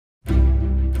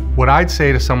What I'd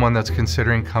say to someone that's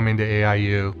considering coming to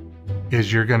AIU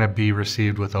is you're gonna be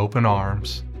received with open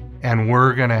arms, and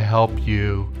we're gonna help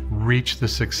you reach the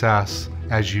success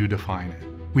as you define it.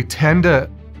 We tend to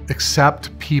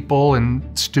accept people and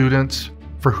students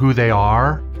for who they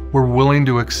are. We're willing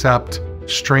to accept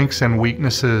strengths and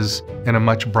weaknesses in a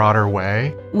much broader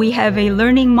way. We have a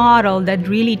learning model that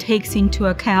really takes into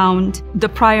account the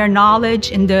prior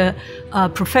knowledge and the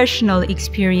professional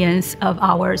experience of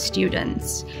our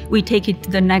students. We take it to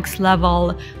the next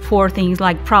level for things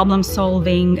like problem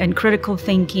solving and critical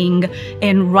thinking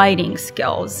and writing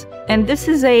skills. And this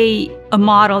is a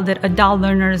model that adult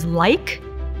learners like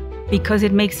because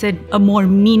it makes it a more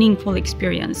meaningful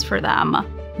experience for them.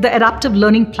 The adaptive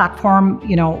learning platform,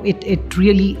 it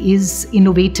really is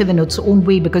innovative in its own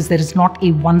way because there is not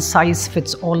a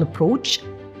one-size-fits-all approach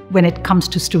when it comes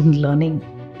to student learning.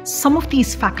 Some of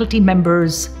these faculty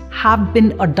members have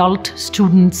been adult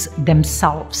students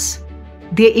themselves.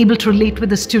 They're able to relate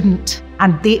with the student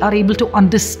and they are able to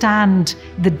understand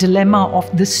the dilemma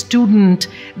of the student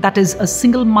that is a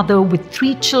single mother with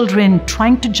 3 children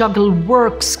trying to juggle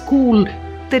work, school.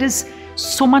 There is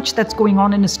so much that's going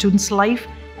on in a student's life.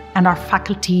 And our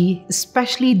faculty,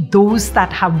 especially those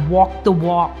that have walked the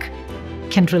walk,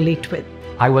 can relate with.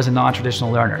 I was a non-traditional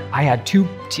learner. I had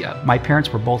my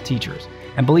parents were both teachers.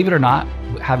 And believe it or not,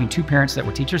 having 2 parents that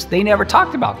were teachers, they never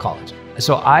talked about college.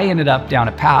 So I ended up down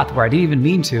a path where I didn't even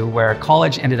mean to, where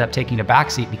college ended up taking a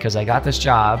backseat because I got this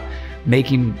job,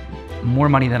 making more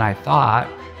money than I thought.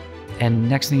 And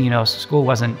next thing you know, school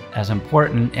wasn't as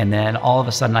important. And then all of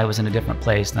a sudden I was in a different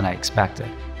place than I expected.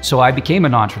 So I became a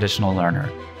non-traditional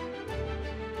learner.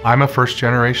 I'm a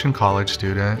first-generation college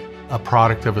student, a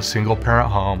product of a single-parent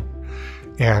home,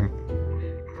 and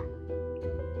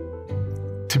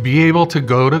to be able to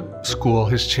go to school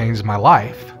has changed my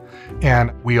life.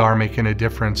 And we are making a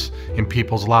difference in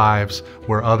people's lives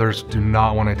where others do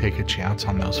not want to take a chance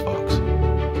on those folks.